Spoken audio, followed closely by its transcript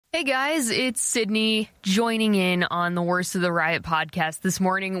Hey guys, it's Sydney joining in on the Worst of the Riot podcast this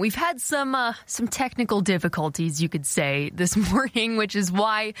morning. We've had some technical difficulties, you could say, this morning, which is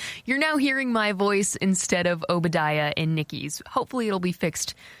why you're now hearing my voice instead of Obadiah and Nikki's. Hopefully it'll be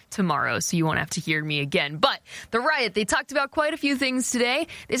fixed tomorrow, so you won't have to hear me again. But the Riot, they talked about quite a few things today.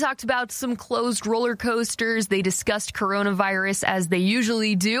 They talked about some closed roller coasters. They discussed coronavirus as they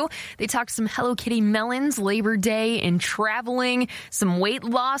usually do. They talked some Hello Kitty melons, Labor Day, and traveling, some weight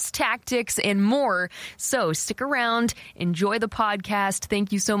loss tactics, and more. So stick around, enjoy the podcast.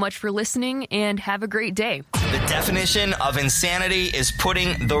 Thank you so much for listening, and have a great day. The definition of insanity is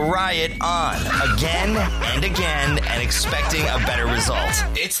putting the riot on again and again and expecting a better result.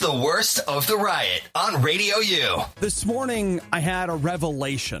 It's the Worst of the Riot on RadioU. This morning, I had a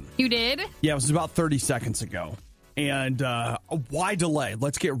revelation. You did? Yeah, it was about 30 seconds ago. And why delay?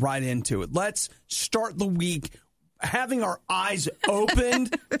 Let's get right into it. Let's start the week having our eyes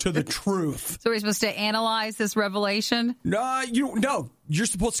opened to the truth. So we're supposed to analyze this revelation? No, you're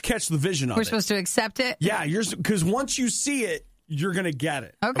supposed to catch the vision of it. We're supposed to accept it? Yeah, because once you see it, you're going to get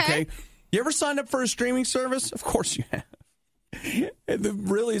it. Okay. You ever signed up for a streaming service? Of course you have.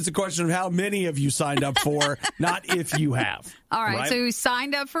 Really, it's a question of how many of you signed up for, not if you have. All right, so you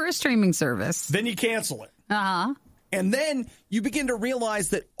signed up for a streaming service. Then you cancel it. Uh-huh. And then you begin to realize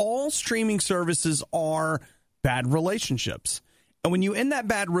that all streaming services are bad relationships. And when you end that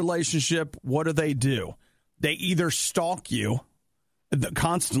bad relationship, what do? They either stalk you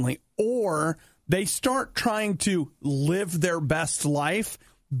constantly, or they start trying to live their best life,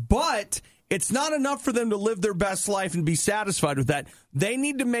 but it's not enough for them to live their best life and be satisfied with that. They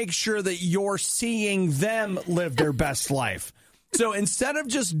need to make sure that you're seeing them live their best life. So instead of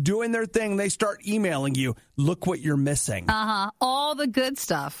just doing their thing, they start emailing you, look what you're missing. All the good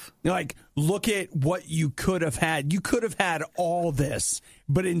stuff. Like, look at what you could have had. You could have had all this,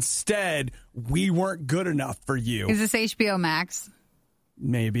 but instead, we weren't good enough for you. Is this HBO Max?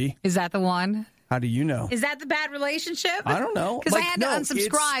 Maybe. Is that the one? How do you know? Is that the bad relationship? I don't know. Because I had to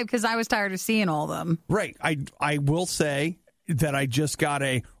unsubscribe because I was tired of seeing all of them. Right. I will say that I just got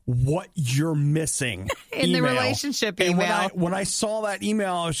a what you're missing in email. The relationship email. And when I saw that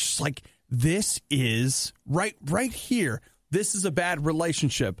email, I was just like, this is right here. This is a bad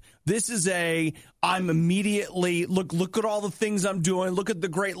relationship. This is I'm immediately, look at all the things I'm doing. Look at the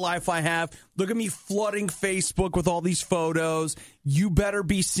great life I have. Look at me flooding Facebook with all these photos. You better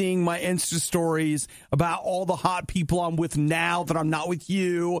be seeing my Insta stories about all the hot people I'm with now that I'm not with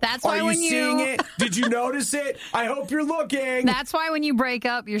you. That's why Are you seeing it? Did you notice it? I hope you're looking. That's why when you break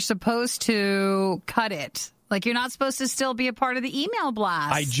up, you're supposed to cut it. Like, you're not supposed to still be a part of the email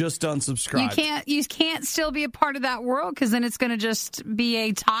blast. I just unsubscribed. You can't still be a part of that world because then it's going to just be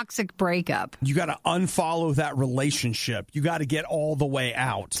a toxic breakup. You got to unfollow that relationship. You got to get all the way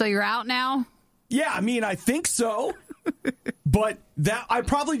out. So you're out now? Yeah, I mean, I think so. But I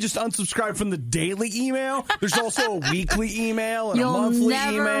probably just unsubscribed from the daily email. There's also a weekly email and a monthly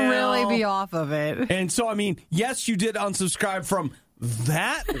email. You'll never really be off of it. And so, I mean, yes, you did unsubscribe from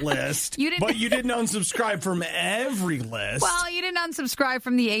that list, but you didn't unsubscribe from every list. Well, you didn't unsubscribe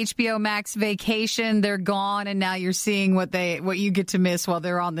from the HBO Max vacation. They're gone, and now you're seeing what you get to miss while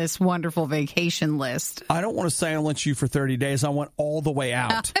they're on this wonderful vacation list. I don't want to silence you for 30 days. I want all the way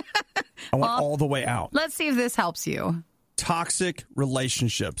out. All the way out. Let's see if this helps you. Toxic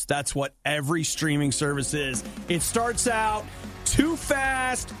relationships. That's what every streaming service is. It starts out too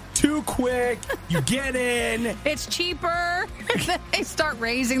fast, too quick. You get in. It's cheaper. They start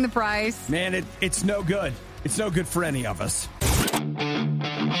raising the price. Man, it's no good. It's no good for any of us. You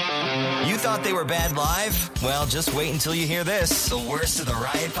thought they were bad live? Well, just wait until you hear this. The Worst of the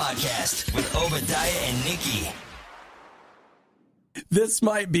Riot podcast with Obadiah and Nikki. This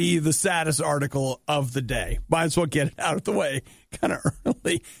might be the saddest article of the day. Might as well get it out of the way kind of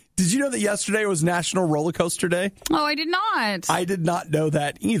early. Did you know that yesterday was National Roller Coaster Day? Oh, I did not. I did not know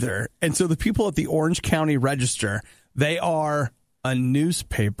that either. And so the people at the Orange County Register, they are a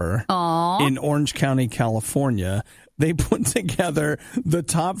newspaper in Orange County, California. They put together the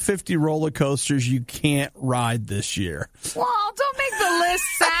top 50 roller coasters you can't ride this year. Well, don't make the list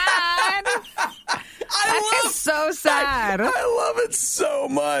sad. It's so sad. I love it so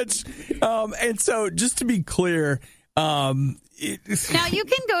much. And so just to be clear, now you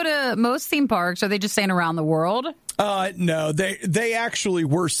can go to most theme parks. Are they just saying around the world? No, they actually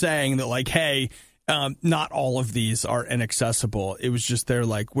were saying that, like, hey, not all of these are inaccessible. It was just they're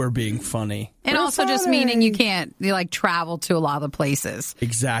like, we're being funny. And also just meaning you can't travel to a lot of the places.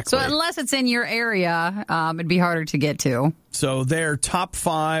 Exactly. So unless it's in your area, it'd be harder to get to. So their top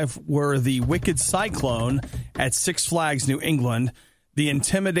 5 were the Wicked Cyclone at Six Flags New England, the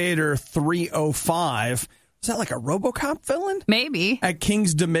Intimidator 305. Is that like a RoboCop villain? Maybe. At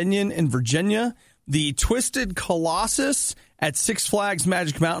King's Dominion in Virginia. The Twisted Colossus at Six Flags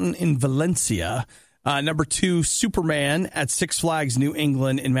Magic Mountain in Valencia. Number 2, Superman at Six Flags New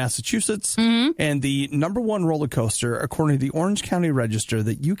England in Massachusetts. Mm-hmm. And the number 1 roller coaster, according to the Orange County Register,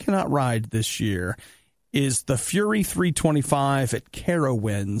 that you cannot ride this year is the Fury 325 at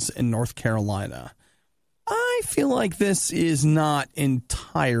Carowinds in North Carolina. I feel like this is not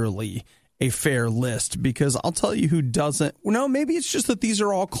entirely a fair list, because I'll tell you who doesn't. No, maybe it's just that these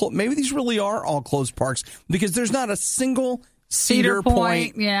are all maybe these really are all closed parks, because there's not a single Cedar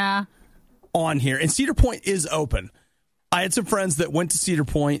Point on here. And Cedar Point is open. I had some friends that went to Cedar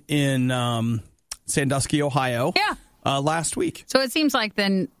Point in Sandusky, Ohio. Yeah. Last week. So it seems like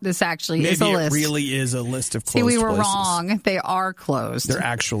then this actually is a list. Maybe it really is a list of closed See, we were places. wrong. They are closed. They're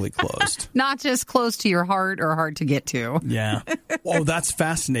actually closed. Not just close to your heart or hard to get to. Yeah. Oh, that's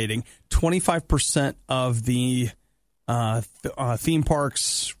fascinating. 25% of the theme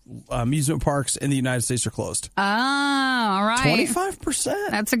parks, amusement parks in the United States are closed. Oh, all right. 25%.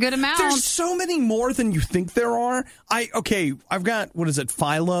 That's a good amount. There's so many more than you think there are. I've got, what is it,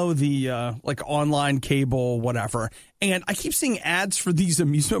 Philo, the like online cable, whatever. And I keep seeing ads for these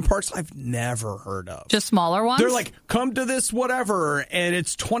amusement parks I've never heard of. Just smaller ones? They're like, come to this whatever, and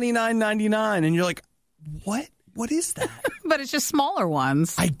it's $29.99. And you're like, what? What is that? But it's just smaller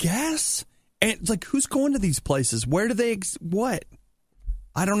ones. I guess. And it's like, who's going to these places? Where do they, what?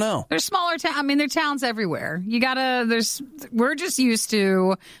 I don't know. There's smaller towns. I mean, there are towns everywhere. We're just used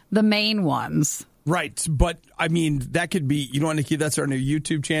to the main ones. Right. But, I mean, that could be, you know what, Nikki, that's our new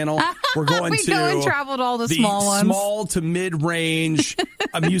YouTube channel. We're going we go and travel to all the small ones. Small to mid-range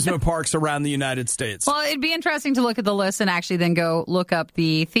amusement parks around the United States. Well, it'd be interesting to look at the list and actually then go look up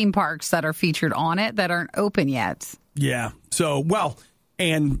the theme parks that are featured on it that aren't open yet. Yeah. So,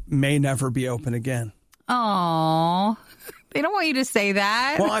 and may never be open again. Oh, they don't want you to say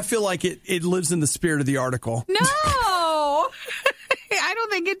that. Well, I feel like it lives in the spirit of the article. No, I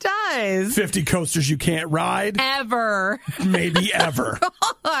don't think it does. 50 coasters you can't ride. Ever. Maybe ever.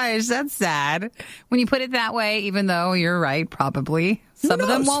 Gosh, that's sad. When you put it that way, even though you're right, probably. Some of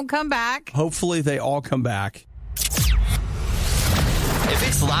them won't come back. Hopefully they all come back. If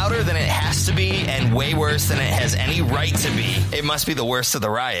it's louder than it has to be and way worse than it has any right to be, it must be the worst of the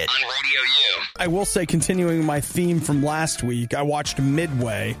riot on RadioU. I will say, continuing my theme from last week, I watched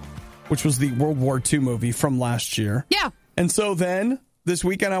Midway, which was the World War II movie from last year. Yeah. And so then, this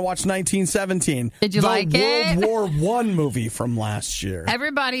weekend, I watched 1917. Did you like it? The World War I movie from last year.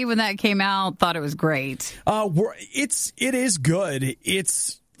 Everybody, when that came out, thought it was great. It is good. You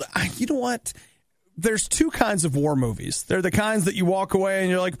know what? There's two kinds of war movies. They're the kinds that you walk away and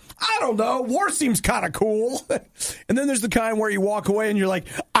you're like, I don't know, war seems kind of cool. And then there's the kind where you walk away and you're like,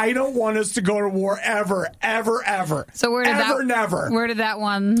 I don't want us to go to war ever, ever, ever. So where did that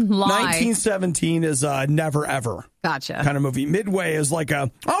one lie? 1917 is a never, ever. Gotcha. Kind of movie. Midway is like I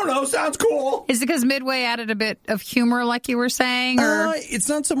don't know, sounds cool. Is it because Midway added a bit of humor like you were saying? Or? It's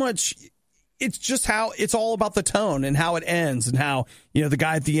not so much... It's just how it's all about the tone and how it ends, and how, the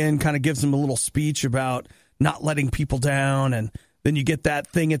guy at the end kind of gives him a little speech about not letting people down. And then you get that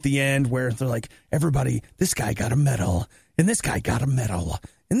thing at the end where they're like, everybody, this guy got a medal, and this guy got a medal,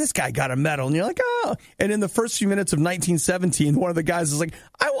 and this guy got a medal. And you're like, oh. And in the first few minutes of 1917, one of the guys is like,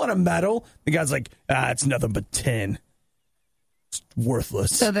 I want a medal. The guy's like, it's nothing but tin. It's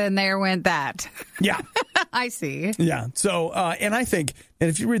worthless. So then there went that. Yeah. I see. Yeah. So, and I think, and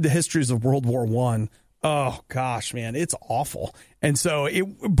if you read the histories of World War I, oh gosh, man, it's awful. And so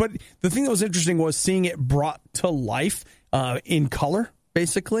but the thing that was interesting was seeing it brought to life in color,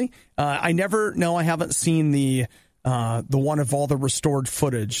 basically. I haven't seen the one of all the restored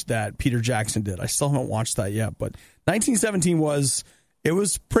footage that Peter Jackson did. I still haven't watched that yet, but 1917 was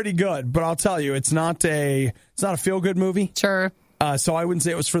pretty good. But I'll tell you, it's not a feel-good movie. Sure. So I wouldn't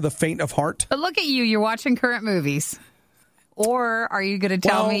say it was for the faint of heart. But look at you. You're watching current movies. Or are you going to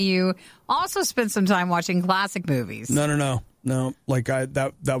tell me you also spent some time watching classic movies? No. Like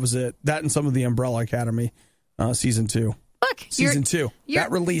that was it. That and some of the Umbrella Academy season 2. Look, season 2 that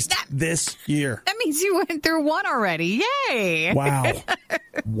released this year. That means you went through one already. Yay!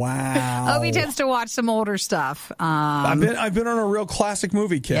 Wow. Obi tends to watch some older stuff. I've been on a real classic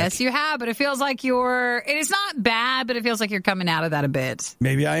movie kick. Yes, you have, but it feels like it is not bad, but it feels like you're coming out of that a bit.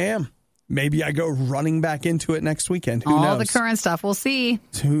 Maybe I am. Maybe I go running back into it next weekend. Who knows? All the current stuff. We'll see.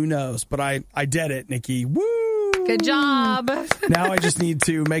 Who knows? But I did it, Nikki. Woo! Good job. Now I just need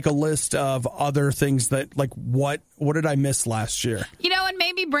to make a list of other things that, like, what did I miss last year? And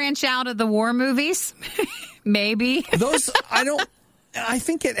maybe branch out of the war movies. Maybe. Those, I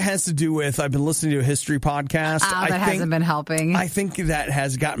think it has to do with, I've been listening to a history podcast. Hasn't been helping. I think that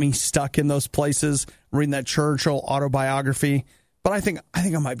has got me stuck in those places, reading that Churchill autobiography. But I think I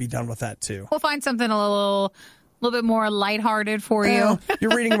might be done with that too. We'll find something a little bit more lighthearted for you.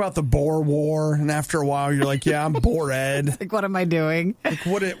 You're reading about the Boer War, and after a while, you're like, yeah, I'm bored. Like, what am I doing? Like,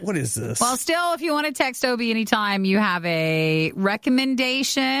 what is this? Well, still, if you want to text Obie anytime you have a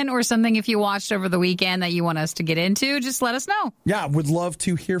recommendation or something if you watched over the weekend that you want us to get into, just let us know. Yeah, would love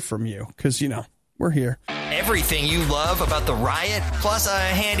to hear from you because, we're here. Everything you love about the Riot, plus a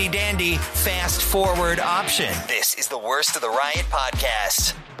handy-dandy fast-forward option. This is the Worst of the Riot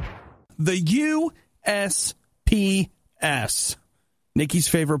podcast. The USPS. Nikki's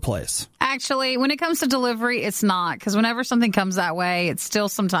favorite place. Actually, when it comes to delivery, it's not. Because whenever something comes that way, it's still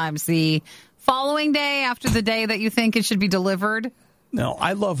sometimes the following day after the day that you think it should be delivered. No,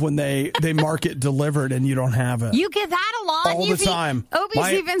 I love when they mark it delivered and you don't have it. You get that a lot. All the time.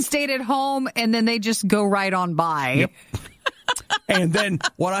 Obie's even stayed at home and then they just go right on by. Yep. And then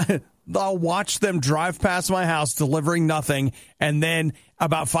I'll watch them drive past my house delivering nothing. And then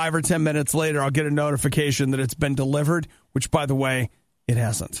about 5 or 10 minutes later, I'll get a notification that it's been delivered, which, by the way, it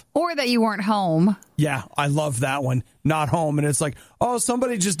hasn't. Or that you weren't home. Yeah, I love that one. Not home. And it's like, oh,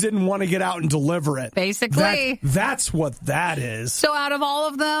 somebody just didn't want to get out and deliver it. Basically. That's what that is. So out of all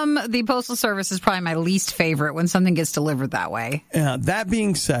of them, the Postal Service is probably my least favorite when something gets delivered that way. That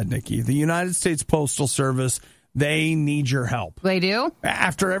being said, Nikki, the United States Postal Service, they need your help. They do?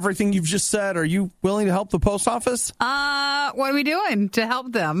 After everything you've just said, are you willing to help the post office? What are we doing to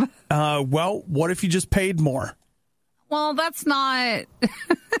help them? Well, what if you just paid more? Well, that's not...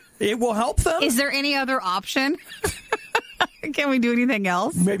 It will help them. Is there any other option? Can we do anything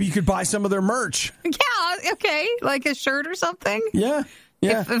else? Maybe you could buy some of their merch. Yeah, okay. Like a shirt or something? Yeah.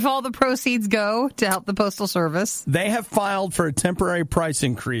 If all the proceeds go to help the Postal Service. They have filed for a temporary price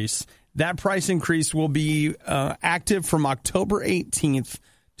increase. That price increase will be active from October 18th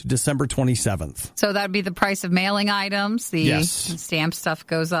to December 27th. So that would be the price of mailing items. The stamp stuff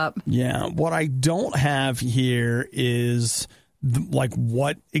goes up. Yeah. What I don't have here is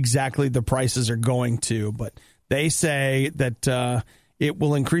what exactly the prices are going to, but they say that it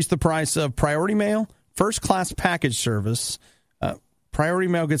will increase the price of priority mail, first class package service. Priority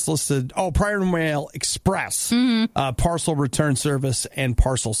mail gets listed. Oh, Priority Mail Express, parcel return service, and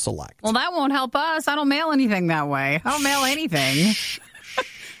parcel select. Well, that won't help us. I don't mail anything that way. I don't mail anything.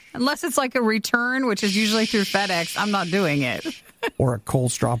 Unless it's like a return, which is usually through FedEx. I'm not doing it. Or a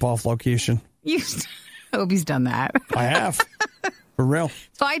Kohl's drop-off location. Obie's done that. I have. For real.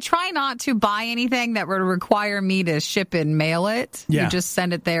 So I try not to buy anything that would require me to ship and mail it. Yeah. You just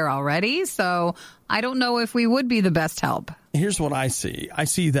send it there already. So I don't know if we would be the best help. Here's what I see. I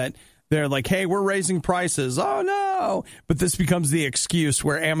see that they're like, hey, we're raising prices. Oh, no. But this becomes the excuse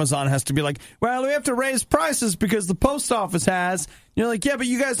where Amazon has to be like, well, we have to raise prices because the post office has. You're like, yeah, but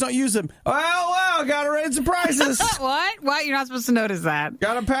you guys don't use them. Well, got to raise the prices. What? You're not supposed to notice that.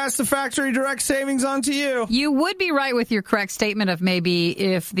 Got to pass the factory direct savings on to you. You would be right with your correct statement of maybe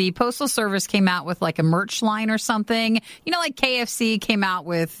if the Postal Service came out with like a merch line or something. Like KFC came out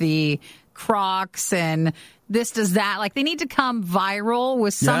with the Crocs and this does that. Like they need to come viral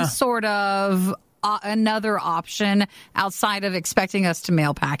with some sort of another option outside of expecting us to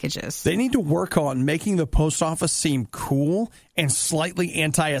mail packages. They need to work on making the post office seem cool and slightly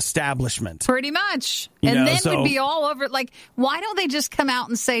anti-establishment. Pretty much. Then we'd be all over. Like, why don't they just come out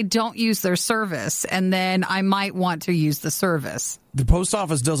and say, don't use their service? And then I might want to use the service. The post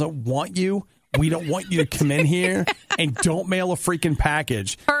office doesn't want you. We don't want you to come in here and don't mail a freaking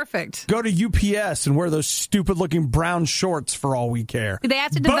package. Perfect. Go to UPS and wear those stupid-looking brown shorts for all we care. They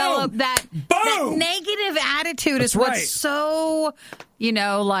have to develop that negative attitude. That's is what's so,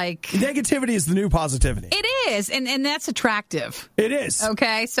 like... Negativity is the new positivity. It is, and that's attractive. It is.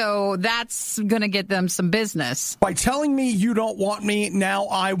 Okay, so that's going to get them some business. By telling me you don't want me, now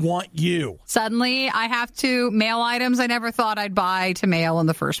I want you. Suddenly, I have to mail items I never thought I'd buy to mail in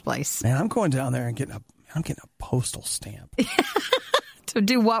the first place. Man, I'm going down there and getting a postal stamp. To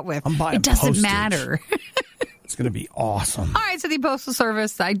do what with? I'm buying it doesn't postage. Matter. It's going to be awesome. All right, so the Postal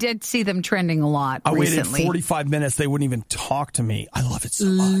Service, I did see them trending a lot recently. Waited 45 minutes. They wouldn't even talk to me. I love it so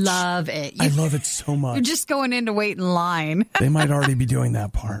much. Love it. I love it so much. You're just going in to wait in line. They might already be doing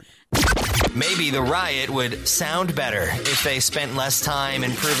that part. Maybe the Riot would sound better if they spent less time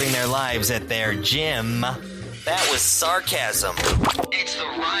improving their lives at their gym. That was sarcasm. It's the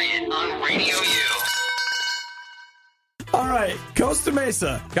Riot on RadioU. All right, Costa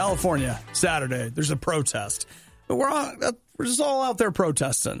Mesa, California, Saturday. There's a protest. We're just all out there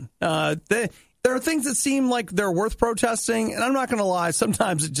protesting. there are things that seem like they're worth protesting, and I'm not going to lie,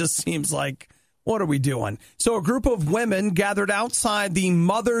 sometimes it just seems like, what are we doing? So a group of women gathered outside the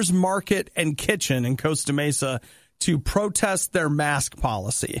Mother's Market and Kitchen in Costa Mesa to protest their mask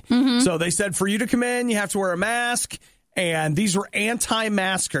policy. Mm-hmm. So they said, for you to come in, you have to wear a mask, and these were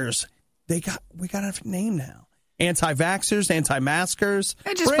anti-maskers. We got a name now. Anti-vaxxers, anti-maskers,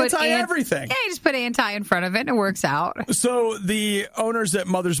 anti-everything. Yeah, you just put anti in front of it and it works out. So the owners at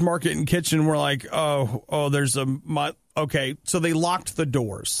Mother's Market and Kitchen were like, okay. So they locked the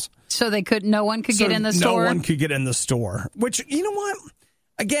doors. So no one could get in the store? No one could get in the store. Which, you know what?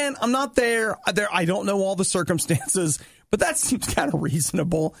 Again, I'm not there. I don't know all the circumstances, but that seems kind of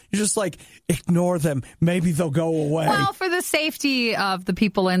reasonable. You're just like, ignore them. Maybe they'll go away. Well, for the safety of the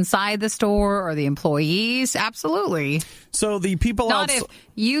people inside the store or the employees, absolutely. So the people Not if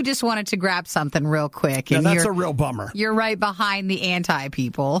you just wanted to grab something real quick. And that's a real bummer. You're right behind the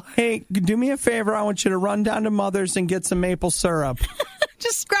anti-people. Hey, do me a favor. I want you to run down to Mother's and get some maple syrup.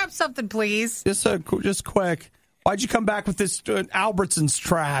 Just grab something, please. Just quick. Why'd you come back with this Albertsons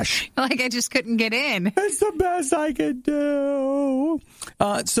trash? Like I just couldn't get in. It's the best I could do.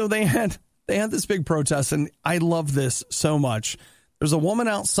 So they had this big protest, and I love this so much. There's a woman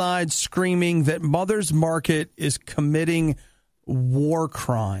outside screaming that Mother's Market is committing war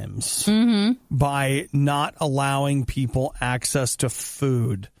crimes by not allowing people access to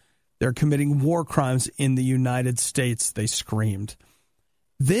food. They're committing war crimes in the United States, they screamed.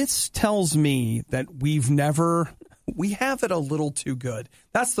 This tells me that we have it a little too good.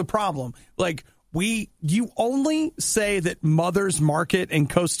 That's the problem. Like, you only say that Mother's Market in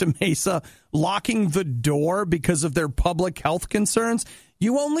Costa Mesa locking the door because of their public health concerns.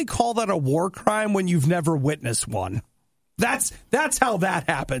 You only call that a war crime when you've never witnessed one. That's how that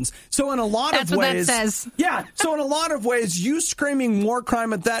happens. So in a lot of ways, that says. Yeah. So in a lot of ways, you screaming war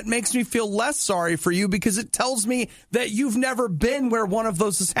crime at that makes me feel less sorry for you because it tells me that you've never been where one of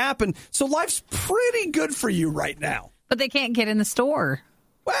those has happened. So life's pretty good for you right now. But they can't get in the store.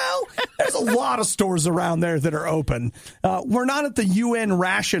 Well, there's a lot of stores around there that are open. We're not at the UN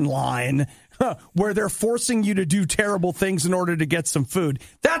ration line where they're forcing you to do terrible things in order to get some food.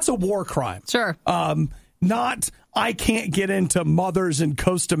 That's a war crime. Sure. Not, I can't get into Mother's in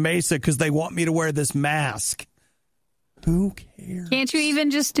Costa Mesa because they want me to wear this mask. Who cares? Can't you even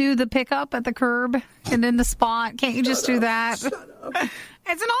just do the pickup at the curb and in the spot? Can't you just do that? Shut up.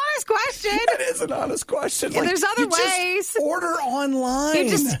 It's an honest question. It is an honest question. Yeah, there's other ways. Just order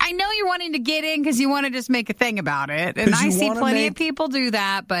online. I know you're wanting to get in because you want to just make a thing about it. And I see plenty of people do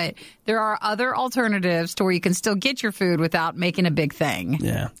that, but there are other alternatives to where you can still get your food without making a big thing.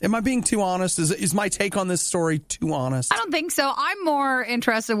 Yeah. Am I being too honest? Is my take on this story too honest? I don't think so. I'm more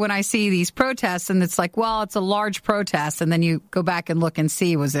interested when I see these protests and it's like, well, it's a large protest. And then you go back and look and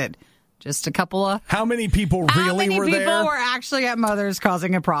see, was it just a couple of... How many people were there? How many people were actually at Mother's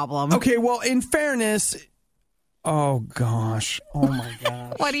causing a problem? Okay, well, in fairness... Oh, gosh. Oh, my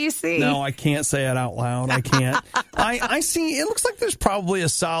gosh. What do you see? No, I can't say it out loud. I can't. I see... It looks like there's probably a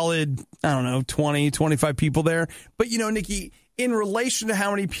solid, 20, 25 people there. But, Nikki, in relation to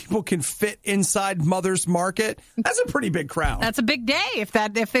how many people can fit inside Mother's Market, that's a pretty big crowd. That's a big day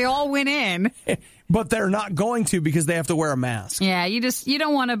if they all went in. But they're not going to because they have to wear a mask. Yeah, you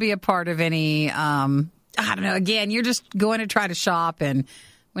don't want to be a part of any, again, you're just going to try to shop, and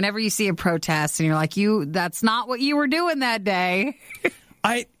whenever you see a protest and you're like, that's not what you were doing that day.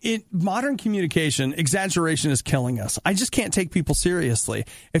 Modern communication, exaggeration is killing us. I just can't take people seriously.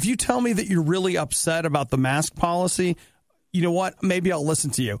 If you tell me that you're really upset about the mask policy, you know what? Maybe I'll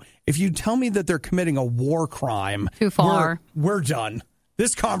listen to you. If you tell me that they're committing a war crime, too far. We're done.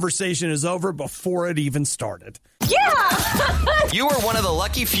 This conversation is over before it even started. Yeah! You were one of the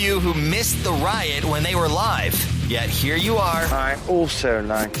lucky few who missed the riot when they were live. Yet here you are. I also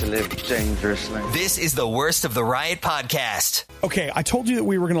like to live dangerously. This is the Worst of the Riot podcast. Okay, I told you that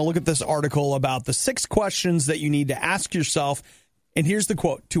we were going to look at this article about the 6 questions that you need to ask yourself. And here's the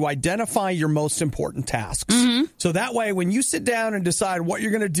quote: to identify your most important tasks. Mm-hmm. So that way, when you sit down and decide what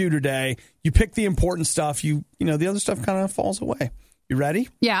you're going to do today, you pick the important stuff. The other stuff kind of falls away. You ready?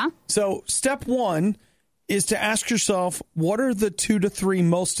 Yeah. So step 1 is to ask yourself, what are the 2 to 3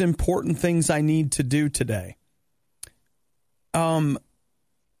 most important things I need to do today?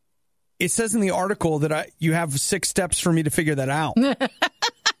 It says in the article that you have 6 steps for me to figure that out.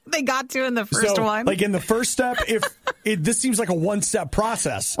 They got to in the first one. Like in the first step, this seems like a 1-step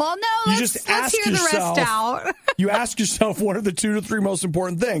process. Well, no, let's hear the rest out. You ask yourself, what are the 2 to 3 most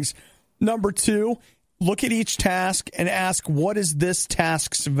important things? Number 2, look at each task and ask, what is this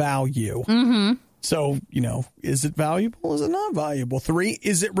task's value? Mm-hmm. So, is it valuable? Is it not valuable? 3,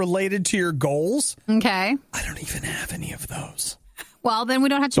 is it related to your goals? Okay. I don't even have any of those. Well, then we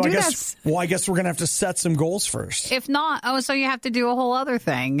don't have to do this. Well, I guess we're going to have to set some goals first. If not, so you have to do a whole other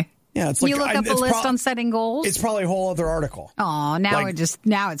thing. Yeah, it's you look up a list on setting goals? It's probably a whole other article. Oh, now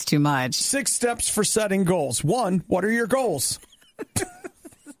it's too much. 6 steps for setting goals. 1, what are your goals?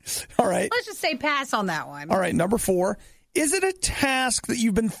 All right. Let's just say pass on that one. All right, number 4, is it a task that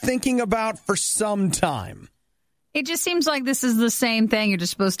you've been thinking about for some time? It just seems like this is the same thing. You're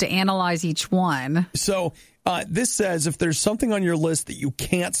just supposed to analyze each one. So this says if there's something on your list that you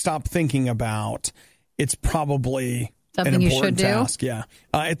can't stop thinking about, it's probably something an you important should task. do. Yeah.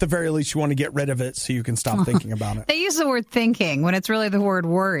 At the very least, you want to get rid of it so you can stop thinking about it. They use the word thinking when it's really the word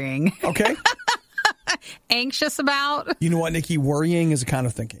worrying. Okay. Anxious about. You know what, Nikki? Worrying is a kind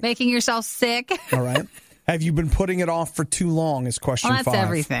of thinking. Making yourself sick. All right. Have you been putting it off for too long is question 5. That's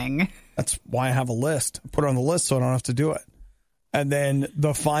everything. That's why I have a list. I put it on the list so I don't have to do it. And then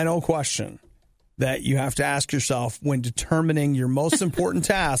the final question that you have to ask yourself when determining your most important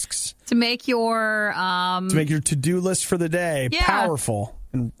tasks. To make your to-do list for the day powerful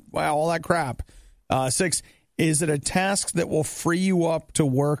and all that crap. 6, is it a task that will free you up to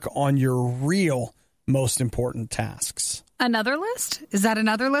work on your real most important tasks? Another list? Is that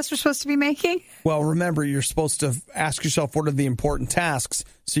another list we're supposed to be making? Well, remember, you're supposed to ask yourself what are the important tasks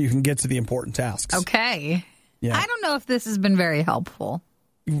so you can get to the important tasks. Okay. Yeah. I don't know if this has been very helpful.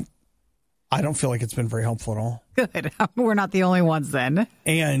 I don't feel like it's been very helpful at all. Good. We're not the only ones then.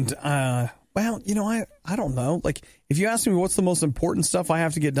 And, I don't know. Like, if you ask me what's the most important stuff I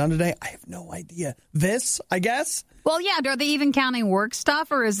have to get done today, I have no idea. This, I guess? Well, yeah. Are they even counting work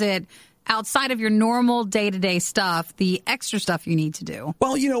stuff, or is it outside of your normal day-to-day stuff, the extra stuff you need to do?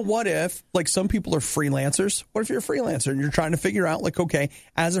 Well, what if, like, some people are freelancers? What if you're a freelancer and you're trying to figure out, like, okay,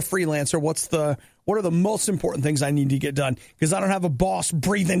 as a freelancer, what are the most important things I need to get done? Because I don't have a boss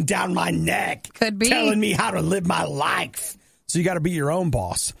breathing down my neck. Could be. Telling me how to live my life. So you got to be your own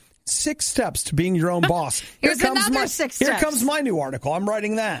boss. 6 steps to being your own boss. Here's another 6 steps. Here comes my new article. I'm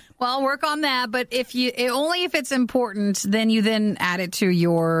writing that. Well, work on that. But only if it's important, then you add it to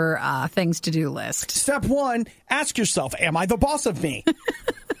your things to do list. Step 1, ask yourself, am I the boss of me?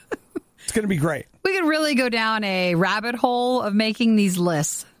 It's going to be great. We could really go down a rabbit hole of making these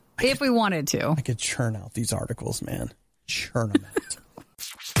lists if we wanted to. I could churn out these articles, man. Churn them out.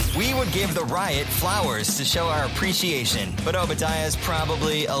 We would give the Riot flowers to show our appreciation, but Obadiah's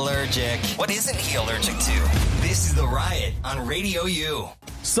probably allergic. What isn't he allergic to? This is the Riot on RadioU.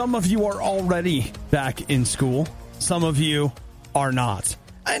 Some of you are already back in school. Some of you are not.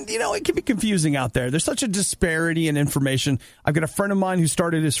 And, it can be confusing out there. There's such a disparity in information. I've got a friend of mine who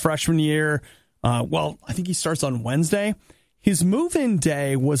started his freshman year. I think he starts on Wednesday. His move-in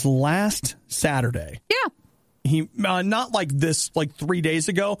day was last Saturday. Yeah. He not like this, like 3 days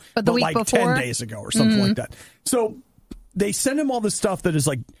ago, but the week like before? 10 days ago or something like that. So they send him all this stuff that is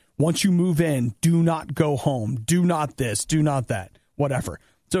like, once you move in, do not go home. Do not this, do not that, whatever.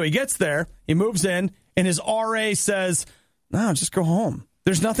 So he gets there, he moves in, and his RA says, no, just go home.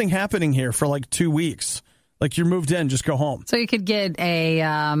 There's nothing happening here for like 2 weeks. Like, you're moved in, just go home. So you could get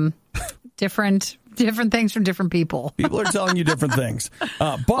a different things from different people. People are telling you different things.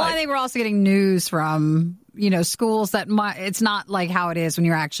 But I think we're also getting news from, schools that it's not like how it is when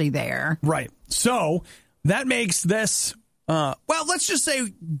you're actually there. Right. So that makes this, let's just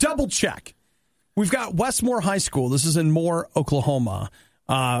say double check. We've got Westmore High School. This is in Moore, Oklahoma.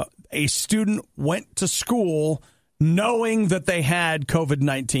 A student went to school knowing that they had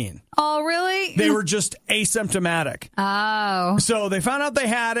COVID-19. Oh, really? They were just asymptomatic. Oh. So they found out they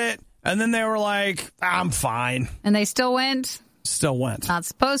had it, and then they were like, I'm fine. And they still went? Still went. Not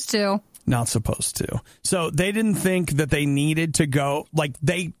supposed to. Not supposed to. So they didn't think that they needed to go. Like,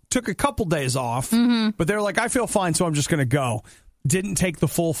 they took a couple days off, but they're like, I feel fine, so I'm just going to go. Didn't take the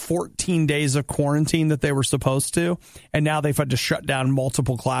full 14 days of quarantine that they were supposed to. And now they've had to shut down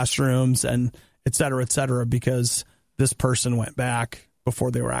multiple classrooms and et cetera, because this person went back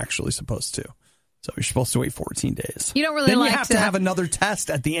before they were actually supposed to. So you're supposed to wait 14 days. You don't really then like you have to have another test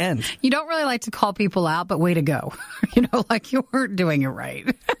at the end. You don't really like to call people out, but way to go. Like you weren't doing it right.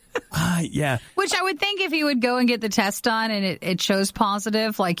 Yeah. Which I would think if you would go and get the test done and it shows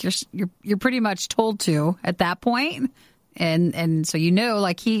positive, like you're pretty much told to at that point. And so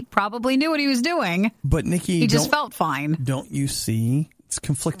like he probably knew what he was doing. But Nikki, he just felt fine. Don't you see? It's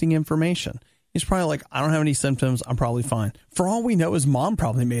conflicting information. He's probably like, I don't have any symptoms. I'm probably fine. For all we know, his mom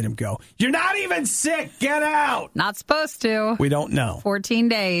probably made him go. You're not even sick. Get out. Not supposed to. We don't know. 14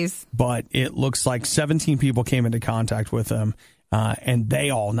 days. But it looks like 17 people came into contact with him. and they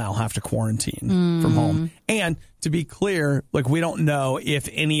all now have to quarantine from home. And to be clear, like, we don't know if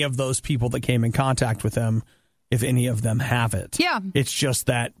any of those people that came in contact with him, if any of them have it. Yeah. It's just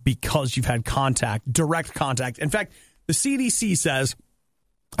that because you've had direct contact. In fact, the CDC says,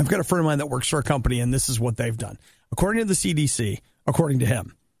 I've got a friend of mine that works for a company, and this is what they've done. According to the CDC, according to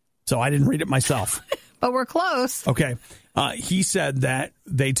him. So I didn't read it myself. But we're close. Okay. He said that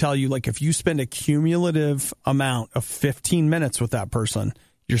they tell you, like, if you spend a cumulative amount of 15 minutes with that person,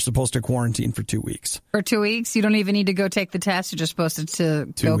 you're supposed to quarantine for 2 weeks. For 2 weeks? You don't even need to go take the test. You're just supposed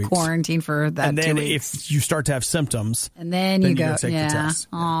to go quarantine for that 2 weeks. And then if you start to have symptoms, and then you go take the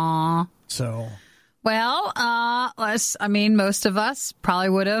test. Aww. So. Well, most of us probably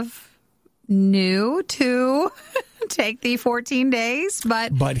would have knew to take the 14 days,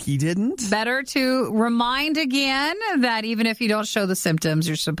 but he didn't. Better to remind again that even if you don't show the symptoms,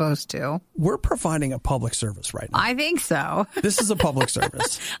 you're supposed to. We're providing a public service right now. I think so. This is a public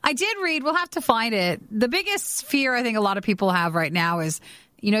service. I did read, we'll have to find it. The biggest fear I think a lot of people have right now is,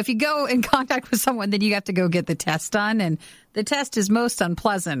 if you go in contact with someone, then you have to go get the test done. And the test is most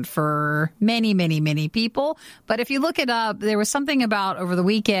unpleasant for many, many, many people. But if you look it up, there was something about over the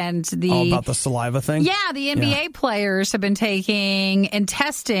weekend. About the saliva thing? Yeah, the NBA players have been taking and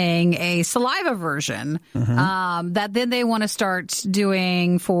testing a saliva version that then they want to start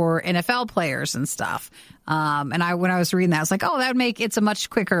doing for NFL players and stuff. And when I was reading that, I was like, that would make it's a much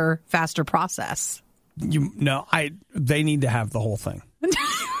quicker, faster process. They need to have the whole thing.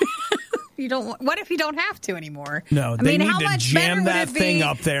 What if you don't have to anymore? No, they need to jam that thing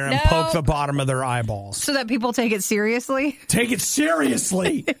up there and poke the bottom of their eyeballs. So that people take it seriously? Take it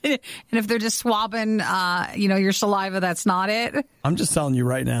seriously! And if they're just swabbing, your saliva, that's not it? I'm just telling you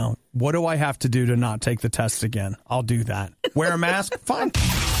right now, what do I have to do to not take the test again? I'll do that. Wear a mask? Fine.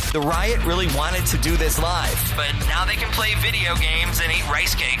 The Riot really wanted to do this live, but now they can play video games and eat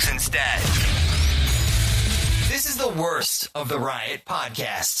rice cakes instead. This is the worst of the Riot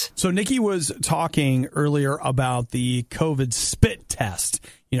podcast. So Nikki was talking earlier about the COVID spit test.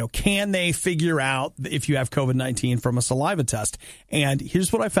 Can they figure out if you have COVID-19 from a saliva test? And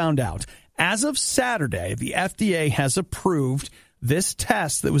here's what I found out. As of Saturday, the FDA has approved this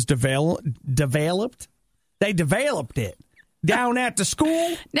test that was developed. They developed it down at the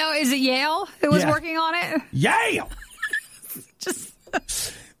school. No, is it Yale that was working on it? Yale!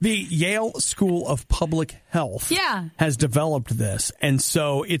 The Yale School of Public Health has developed this, and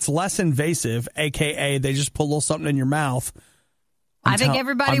so it's less invasive, a.k.a. they just put a little something in your mouth. I think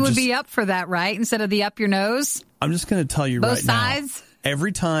everybody would be up for that, right? Instead of the up your nose? I'm just going to tell you both right now. Both sides?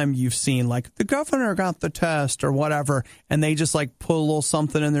 Every time you've seen, like, the governor got the test or whatever, and they just, like, put a little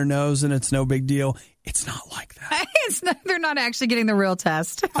something in their nose and it's no big deal, it's not like that. They're not actually getting the real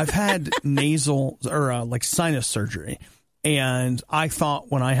test. I've had nasal or, sinus surgery. And I thought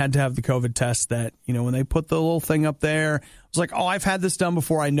when I had to have the COVID test that, when they put the little thing up there, I was like, I've had this done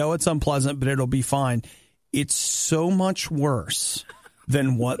before. I know it's unpleasant, but it'll be fine. It's so much worse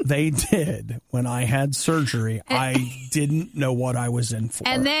than what they did when I had surgery. I didn't know what I was in for.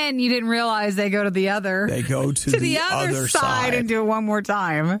 And then you didn't realize they go to the other. They go to the other side and do it one more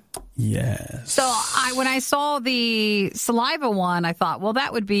time. Yes. So when I saw the saliva one, I thought, well,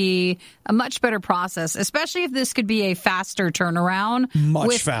 that would be a much better process, especially if this could be a faster turnaround.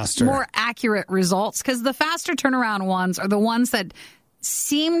 Much faster. More accurate results, because the faster turnaround ones are the ones that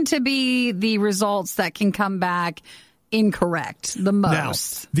seem to be the results that can come back incorrect the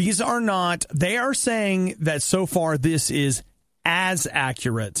most. Now, these are not, they are saying that so far this is as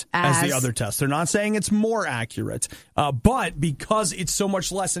accurate as the other tests. They're not saying it's more accurate, but because it's so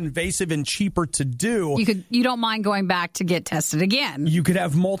much less invasive and cheaper to do, you don't mind going back to get tested again. You could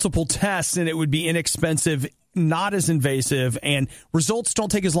have multiple tests and it would be inexpensive, not as invasive, and results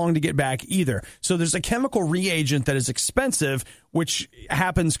don't take as long to get back either. So there's a chemical reagent that is expensive, which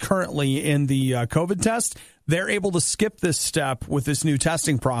happens currently in the COVID test. They're able to skip this step with this new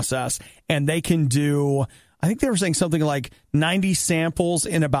testing process, and they can do, I think they were saying something like 90 samples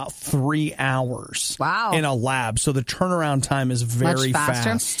in about 3 hours. Wow. In a lab. So the turnaround time is very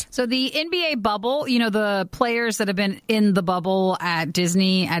fast. So the NBA bubble, the players that have been in the bubble at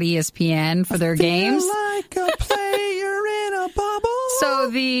Disney, at ESPN for their games. Like a player in a bubble. So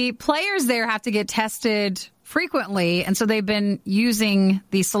the players there have to get tested frequently, and so they've been using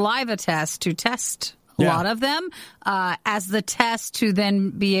the saliva test to test a lot of them as the test to then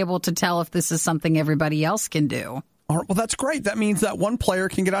be able to tell if this is something everybody else can do. All right, well, that's great. That means that one player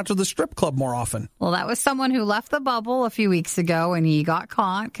can get out to the strip club more often. Well, that was someone who left the bubble a few weeks ago, and he got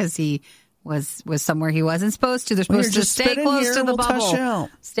caught because he was somewhere he wasn't supposed to. They're supposed to stay close to the bubble.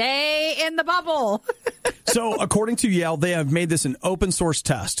 Stay in the bubble. So according to Yale, they have made this an open source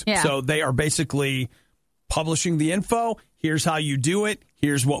test. Yeah. So they are basically publishing the info. Here's how you do it.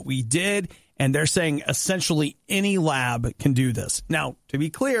 Here's what we did. And they're saying essentially any lab can do this. Now, to be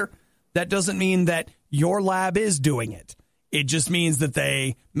clear, that doesn't mean that your lab is doing it. It just means that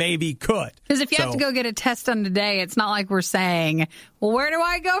they maybe could. Because if you have to go get a test done today, it's not like we're saying, well, where do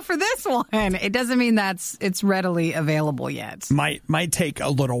I go for this one? It doesn't mean it's readily available yet. Might take a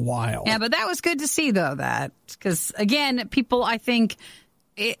little while. Yeah, but that was good to see, though, that. Because, again, people, I think,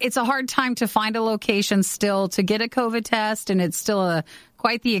 it's a hard time to find a location still to get a COVID test, and it's still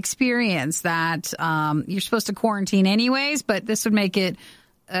quite the experience that you're supposed to quarantine anyways, but this would make it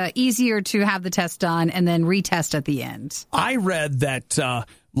easier to have the test done and then retest at the end. I read that,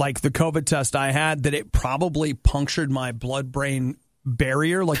 like the COVID test I had, that it probably punctured my blood-brain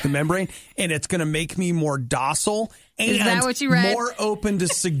barrier, like the membrane, and it's going to make me more docile and Is that what you read? More open to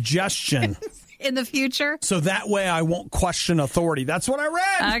suggestion. In the future? So that way I won't question authority. That's what I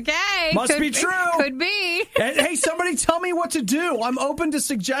read. Okay. Must be true. Could be. Hey, somebody tell me what to do. I'm open to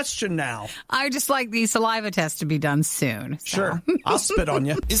suggestion now. I would just like the saliva test to be done soon. So. Sure. I'll spit on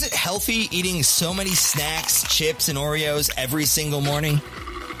you. Is it healthy eating so many snacks, chips, and Oreos every single morning?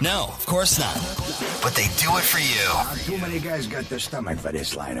 No, of course not. But they do it for you. Too many guys got the stomach for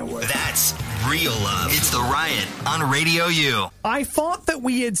this line of work. That's real love. It's the Riot on Radio U. I thought that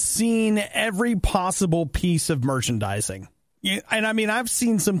we had seen every possible piece of merchandising. And I mean, I've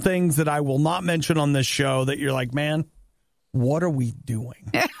seen some things that I will not mention on this show that you're like, man, what are we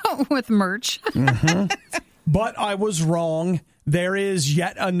doing? With merch. Mm-hmm. But I was wrong. There is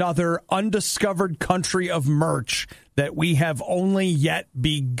yet another undiscovered country of merch that we have only yet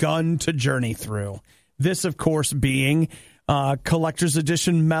begun to journey through. This, of course, being collector's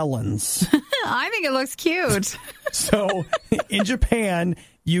edition melons. I think it looks cute. So in Japan,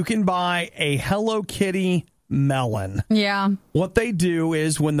 you can buy a Hello Kitty melon. Yeah. What they do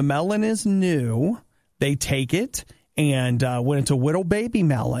is when the melon is new, they take it and when it's a little baby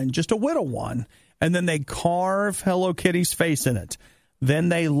melon, just a little one, and then they carve Hello Kitty's face in it. Then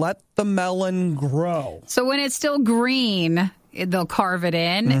they let the melon grow. So when it's still green, they'll carve it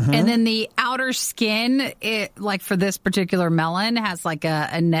in. Mm-hmm. And then the outer skin, like for this particular melon, has like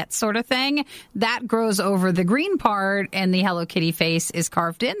a net sort of thing. That grows over the green part, and the Hello Kitty face is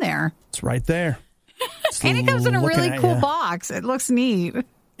carved in there. It's right there. And it comes in a really cool box. It looks neat.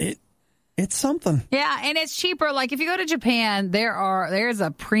 It's something. Yeah, and it's cheaper. Like if you go to Japan, there's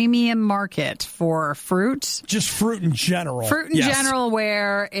a premium market for fruit. Just fruit in general. Fruit in general,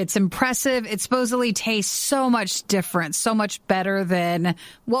 where it's impressive. It supposedly tastes so much different, so much better than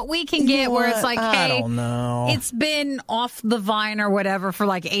what we can get, where it's like, I hey, don't know. It's been off the vine or whatever for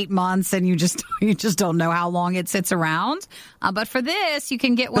like 8 months, and you just don't know how long it sits around. But for this, you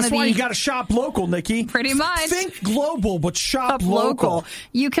can get one That's of why these. You got to shop local, Nikki. Pretty much. Think global, but shop local.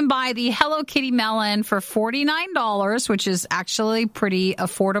 You can buy the Hello Kitty melon for $49, which is actually pretty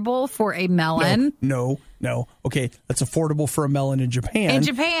affordable for a melon. No. Okay, that's affordable for a melon in Japan. In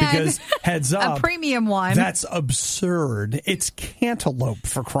Japan. Because, heads up. A premium one. That's absurd. It's cantaloupe,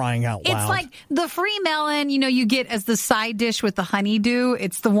 for crying out loud. It's like the free melon, you get as the side dish with the honeydew.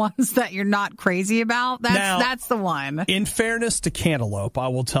 It's the ones that you're not crazy about. That's the one. In fairness to cantaloupe, I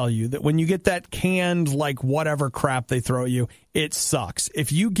will tell you that when you get that canned, like, whatever crap they throw at you, it sucks.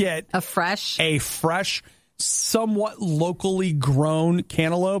 If you get a fresh, somewhat locally grown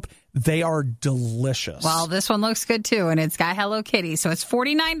cantaloupe, they are delicious. Well, this one looks good, too, and it's got Hello Kitty. So it's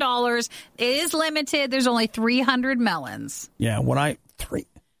 $49. It is limited. There's only 300 melons. Yeah,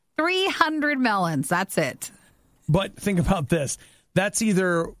 300 melons. That's it. But think about this. That's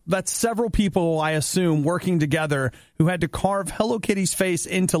several people, I assume, working together who had to carve Hello Kitty's face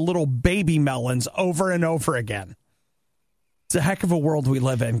into little baby melons over and over again. It's a heck of a world we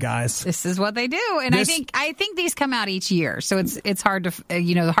live in, guys. This is what they do, and I think these come out each year, so it's hard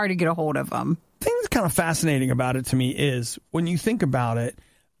to hard to get a hold of them. The thing that's kind of fascinating about it to me is when you think about it,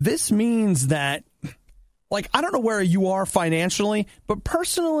 this means that, like, I don't know where you are financially, but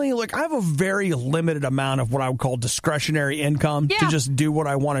personally, like, I have a very limited amount of what I would call discretionary income to just do what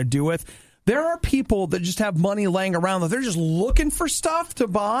I want to do with. There are people that just have money laying around that they're just looking for stuff to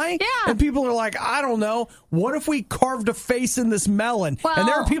buy. Yeah. And people are like, I don't know, what if we carved a face in this melon? Well, and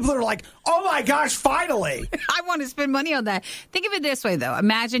there are people that are like, oh my gosh, finally. I want to spend money on that. Think of it this way, though.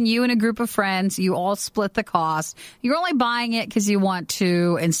 Imagine you and a group of friends, you all split the cost. You're only buying it because you want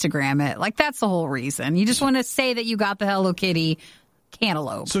to Instagram it. Like, that's the whole reason. You just want to say that you got the Hello Kitty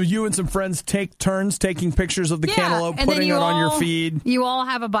cantaloupe. So you and some friends take turns taking pictures of the cantaloupe, putting it on your feed. You all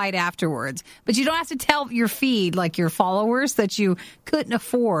have a bite afterwards. But you don't have to tell your feed, like your followers, that you couldn't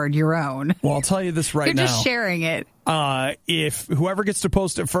afford your own. Well, I'll tell you this right now. You're just sharing it. If whoever gets to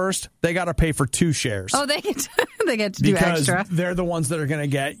post it first, they got to pay for 2 shares. Oh, they get to do extra. Because they're the ones that are going to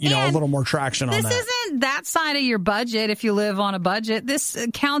get, a little more traction on that. This isn't that side of your budget if you live on a budget. This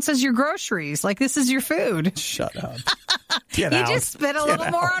counts as your groceries. Like, this is your food. Shut up. Get you out. just spend a little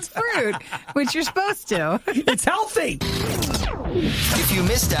more on fruit, which you're supposed to. It's healthy. If you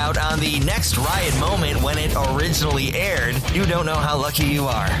missed out on the next Riot moment when it originally aired, you don't know how lucky you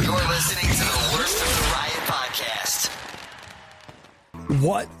are. You're listening to the Worst of the Riot podcast.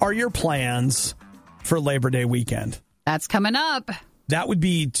 What are your plans for Labor Day weekend? That's coming up. That would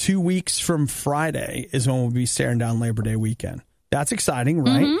be 2 weeks from Friday is when we'll be staring down Labor Day weekend. That's exciting,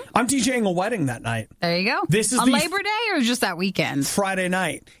 right? Mm-hmm. I'm DJing a wedding that night. There you go. This is on Labor Day or just that weekend? Friday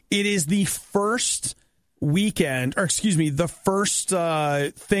night. It is the first weekend, or excuse me, the first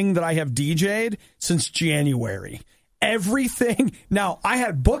thing that I have DJ'd since January. Everything. Now, I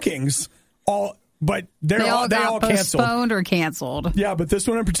had bookings but they all canceled. Postponed or canceled. Yeah, but this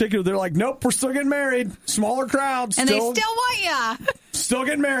one in particular, they're like, nope, we're still getting married. Smaller crowd. And they still want ya. Still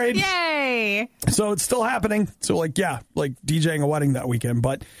getting married. Yay. So it's still happening. So DJing a wedding that weekend.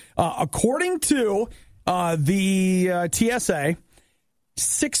 But according to the TSA,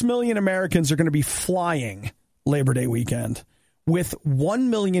 6 million Americans are going to be flying Labor Day weekend, with 1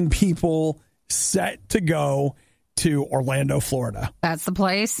 million people set to go to Orlando, Florida. That's the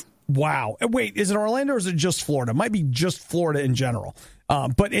place. Wow. Wait, is it Orlando or is it just Florida? It might be just Florida in general.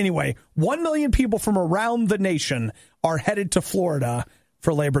 But anyway, 1 million people from around the nation are headed to Florida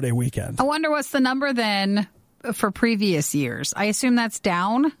for Labor Day weekend. I wonder what's the number then for previous years. I assume that's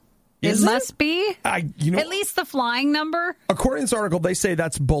down. It must be. At least the flying number. According to this article, they say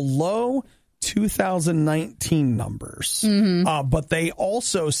that's below 2019 numbers. Mm-hmm. But they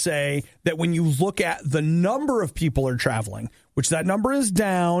also say that when you look at the number of people are traveling, which that number is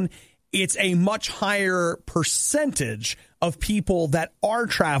down, it's a much higher percentage of people that are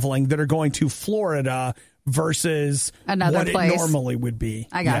traveling that are going to Florida versus another place it normally would be.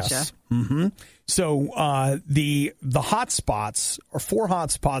 I gotcha. Yes. Mm-hmm. So the hot spots, or 4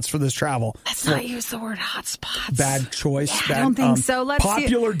 hot spots for this travel. Let's not use the word hot spots. Bad choice. Yeah, I don't think so. Let's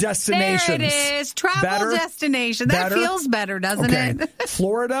popular destinations. There it is. Travel destination. That feels better, doesn't it?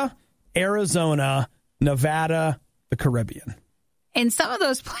 Florida, Arizona, Nevada, the Caribbean. In some of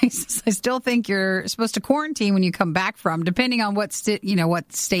those places, I still think you're supposed to quarantine when you come back from, depending on what state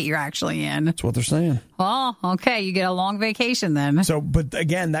you're actually in. That's what they're saying. Oh, okay. You get a long vacation then. So, but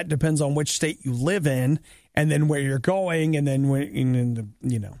again, that depends on which state you live in, and then where you're going, and then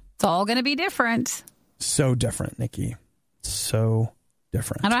It's all going to be different. So different, Nikki. So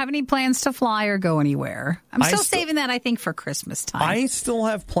different. I don't have any plans to fly or go anywhere. I'm still saving that, I think, for Christmas time. I still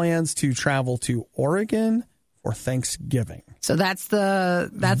have plans to travel to Oregon for Thanksgiving. So that's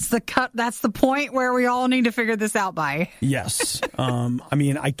the point where we all need to figure this out by. Yes.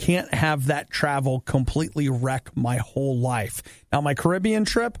 I can't have that travel completely wreck my whole life. Now, my Caribbean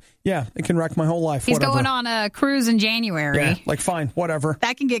trip, it can wreck my whole life. He's going on a cruise in January. Yeah, fine, whatever.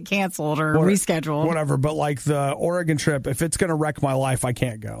 That can get canceled or rescheduled. Whatever, but the Oregon trip, if it's going to wreck my life, I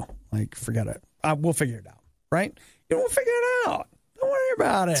can't go. Forget it. We'll figure it out, right? We'll figure it out. Don't worry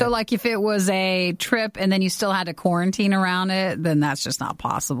about it. So, if it was a trip and then you still had to quarantine around it, then that's just not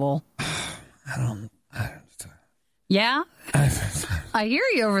possible. I don't. Yeah? I hear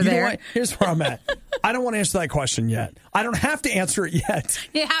you over there. Know what? Here's where I'm at. I don't want to answer that question yet. I don't have to answer it yet.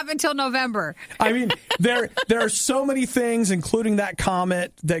 You have until November. There are so many things, including that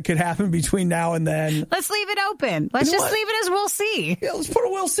comet, that could happen between now and then. Let's leave it open. Let's just leave it as we'll see. Yeah, let's put a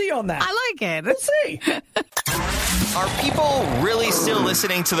we'll see on that. I like it. We'll see. Are people really still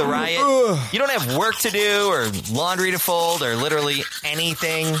listening to the Riot? You don't have work to do or laundry to fold or literally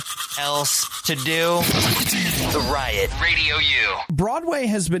anything else to do? The Riot, Radio U. Broadway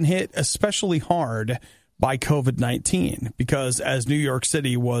has been hit especially hard by COVID-19 because as New York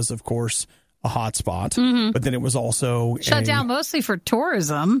City was, of course, a hot spot, but then it was also shut down mostly for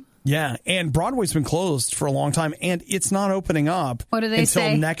tourism. Yeah, and Broadway's been closed for a long time, and it's not opening up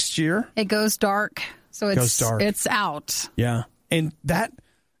until next year. It goes dark. So it's out. Yeah. And that,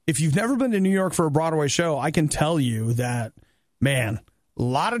 if you've never been to New York for a Broadway show, I can tell you that, man, a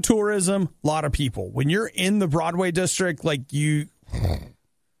lot of tourism, a lot of people. When you're in the Broadway district,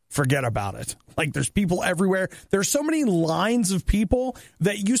 forget about it. Like, there's people everywhere. There's so many lines of people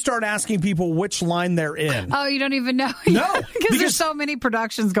that you start asking people which line they're in. Oh, you don't even know? No. because there's so many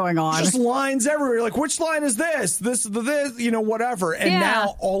productions going on. Just lines everywhere. Like, which line is this? This, whatever. And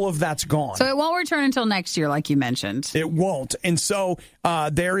now all of that's gone. So it won't return until next year, like you mentioned. It won't. And so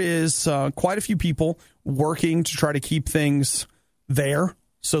there is quite a few people working to try to keep things there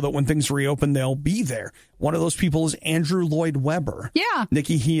so that when things reopen, they'll be there. One of those people is Andrew Lloyd Webber. Yeah.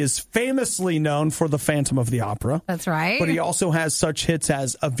 Nikki, he is famously known for the Phantom of the Opera. That's right. But he also has such hits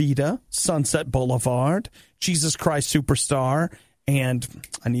as Evita, Sunset Boulevard, Jesus Christ Superstar, and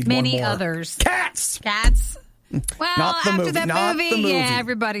I need many one more. others. Cats! Well, Not the after movie. that Not movie, the movie. yeah,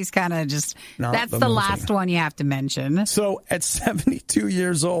 everybody's kind of just, that's the movie. last one you have to mention. So at 72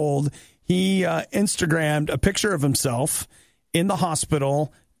 years old, he Instagrammed a picture of himself in the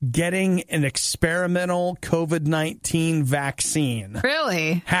hospital getting an experimental COVID-19 vaccine.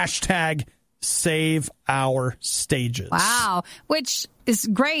 Really? Hashtag save our stages. Wow. Which is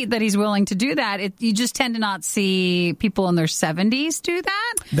great that he's willing to do that. You just tend to not see people in their 70s do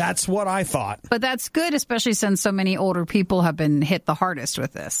that. That's what I thought. But that's good, especially since so many older people have been hit the hardest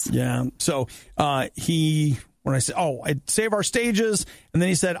with this. Yeah. So when I said, I'd save our stages, and then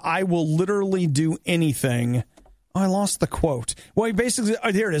he said, I will literally do anything. Oh, I lost the quote. Well, he basically,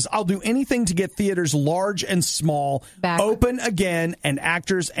 here it is. I'll do anything to get theaters large and small open again and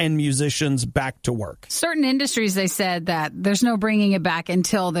actors and musicians back to work. Certain industries, they said that there's no bringing it back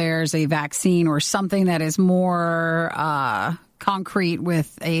until there's a vaccine or something that is more concrete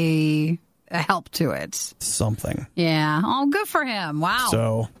with a help to it. Something. Yeah. Oh, good for him. Wow.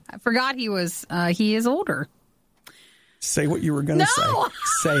 So I forgot he is older. Say what you were going to say.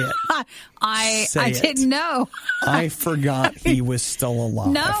 Say it. I didn't know. I forgot he was still alive.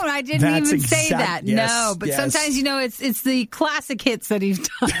 No, I didn't even say that. Yes, no, but sometimes, it's the classic hits that he's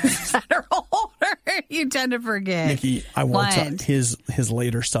done that are older. You tend to forget. Nikki, I won't tell his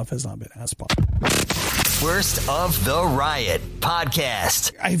later stuff has not been as popular. Worst of the Riot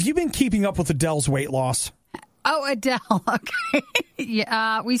podcast. Have you been keeping up with Adele's weight loss? Oh, Adele. Okay.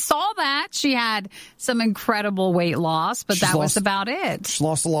 Yeah, we saw that. She had some incredible weight loss, but that was about it. She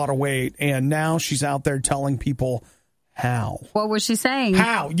lost a lot of weight, and now she's out there telling people how. What was she saying?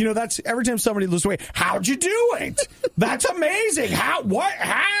 How? That's every time somebody loses weight. How'd you do it? That's amazing. How? What?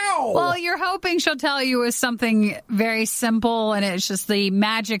 How? Well, you're hoping she'll tell you is something very simple, and it's just the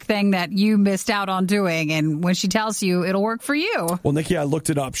magic thing that you missed out on doing. And when she tells you, it'll work for you. Well, Nikki, I looked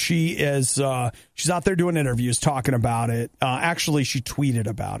it up. She is she's out there doing interviews, talking about it. Actually, she tweeted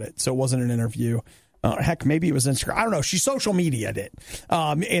about it, so it wasn't an interview. Heck, maybe it was Instagram. I don't know. She social media'd it,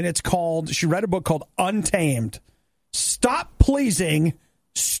 and it's called. She read a book called Untamed. Stop pleasing,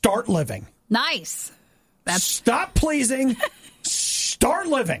 start living. Nice. Stop pleasing, start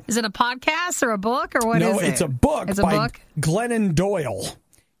living. Is it a podcast or a book or what is it? No, it's a book by book? Glennon Doyle.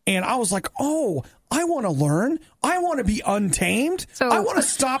 And I was like, I want to learn. I want to be untamed. So, I want to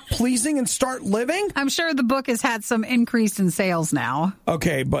stop pleasing and start living. I'm sure the book has had some increase in sales now.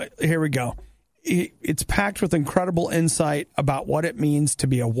 Okay, but here we go. It's packed with incredible insight about what it means to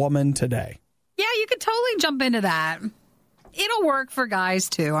be a woman today. Yeah, you could totally jump into that. It'll work for guys,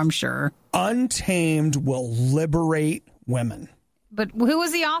 too, I'm sure. Untamed will liberate women. But who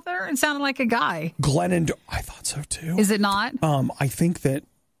was the author? It sounded like a guy. Glennon, I thought so, too. Is it not? I think that,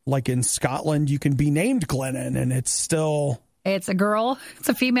 like in Scotland, you can be named Glennon, and it's still... It's a girl. It's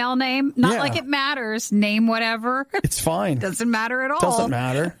a female name. Not like it matters. Name whatever. It's fine. Doesn't matter at all. Doesn't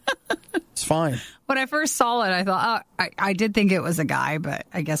matter. It's fine. When I first saw it, I thought, I did think it was a guy, but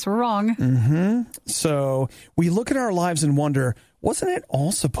I guess we're wrong. Mm-hmm. So we look at our lives and wonder, wasn't it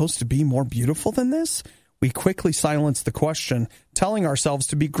all supposed to be more beautiful than this? We quickly silence the question, telling ourselves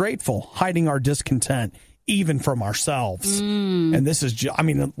to be grateful, hiding our discontent, even from ourselves. And this is,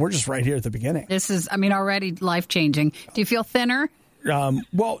 we're just right here at the beginning. This is, already life-changing. Do you feel thinner?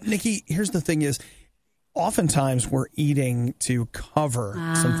 Well, Nikki, here's the thing is, oftentimes we're eating to cover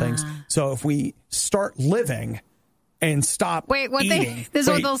some things. So if we start living and stop eating. This is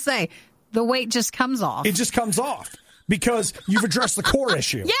what they'll say. The weight just comes off. It just comes off. Because you've addressed the core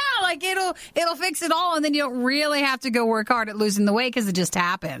issue. Yeah, like it'll fix it all, and then you don't really have to go work hard at losing the weight because it just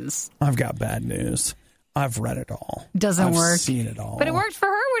happens. I've got bad news. I've read it all. Doesn't work. I've seen it all. But it worked for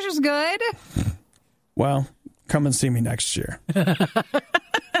her, which is good. Well, come and see me next year.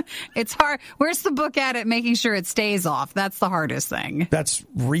 It's hard. Where's the book at making sure it stays off? That's the hardest thing. That's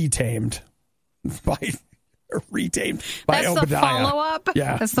Retamed by Obadiah. That's the follow-up?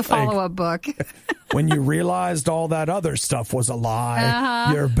 Yeah. That's the follow-up book. When you realized all that other stuff was a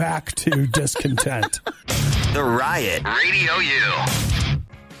lie, you're back to discontent. The Riot Radio U.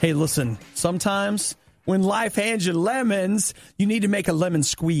 Hey, listen, sometimes when life hands you lemons, you need to make a lemon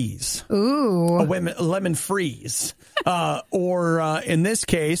squeeze. Ooh. A lemon freeze. Or in this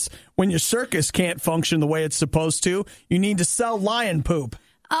case, when your circus can't function the way it's supposed to, you need to sell lion poop.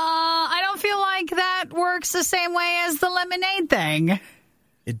 I don't feel like that works the same way as the lemonade thing.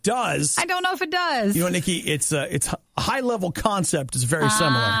 It does. I don't know if it does. You know, Nikki, it's a high-level concept is very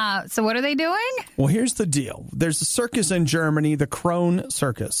similar. So what are they doing? Well, here's the deal. There's a circus in Germany, the Krone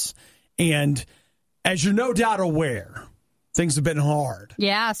Circus. And as you're no doubt aware, things have been hard.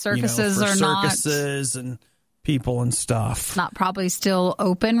 Yeah, circuses for are circuses and people and stuff. Not probably still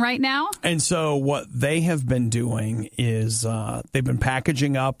open right now. And so what they have been doing is they've been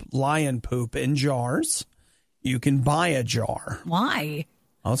packaging up lion poop in jars. You can buy a jar. Why?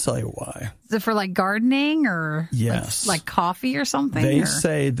 I'll tell you why. Is it for like gardening or yes, like coffee or something? They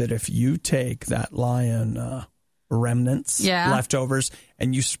say that if you take that lion remnants, leftovers,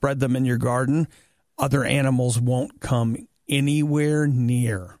 and you spread them in your garden, other animals won't come anywhere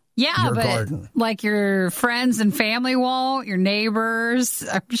near your garden. Like your friends and family won't, your neighbors.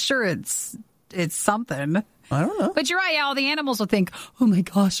 I'm sure it's something. I don't know. But you're right, all the animals will think, oh my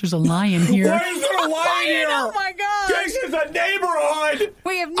gosh, there's a lion here. Why is there a lion here? Oh my gosh. This is a neighborhood.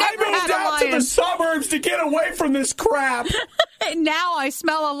 We have never I moved had a out lion. to the suburbs to get away from this crap. And now I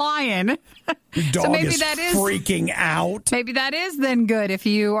smell a lion. Your dog So maybe is that is freaking out. Maybe that is then good. If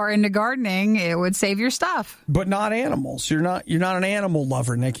you are into gardening, it would save your stuff. But not animals. You're not an animal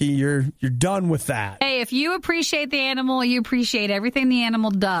lover, Nikki. You're done with that. Hey, if you appreciate the animal, you appreciate everything the animal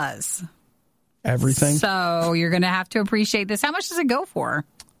does. Everything? So you're going to have to appreciate this. How much does it go for?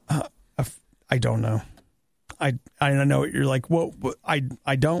 I don't know. I know what you're like. Well, I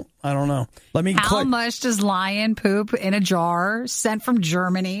don't know. Let me How click. much does lion poop in a jar sent from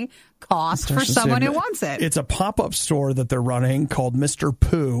Germany cost for someone who wants it? It's a pop-up store that they're running called Mr.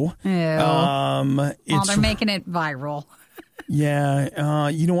 Pooh. Ew. They're making it viral. Yeah.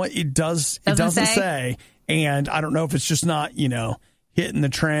 You know what? It doesn't say. And I don't know if it's just not, hitting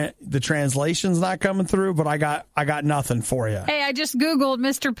the translation's not coming through, but I got nothing for you. Hey, I just Googled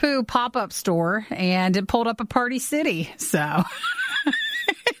Mr. Pooh pop-up store, and it pulled up a Party City. So, and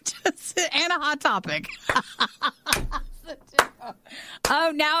a Hot Topic.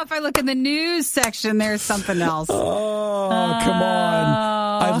 Oh, now if I look in the news section, there's something else. Oh, come on.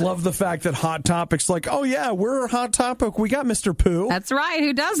 I love the fact that Hot Topic's like, oh, yeah, we're a Hot Topic. We got Mr. Pooh. That's right.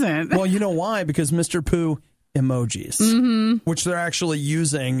 Who doesn't? Well, you know why? Because Mr. Pooh emojis, which they're actually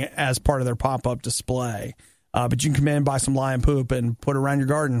using as part of their pop-up display. But you can come in and buy some lion poop and put it around your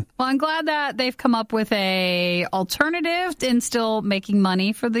garden. Well, I'm glad that they've come up with a alternative and still making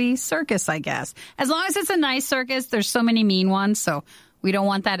money for the circus, I guess. As long as it's a nice circus, there's so many mean ones, so we don't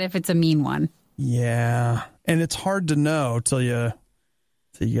want that if it's a mean one. Yeah, and it's hard to know till you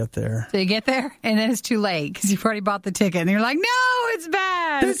get there. So you get there, and then it's too late because you've already bought the ticket, and you're like, no, it's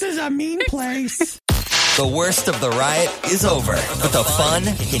bad. This is a mean place. The worst of the riot is over, but the fun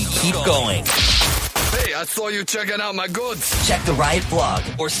can keep going. Hey, I saw you checking out my goods. Check the Riot blog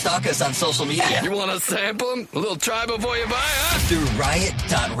or stalk us on social media. You want to sample them? A little try before you buy, huh? Through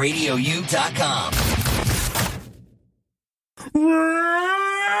riot.radiou.com.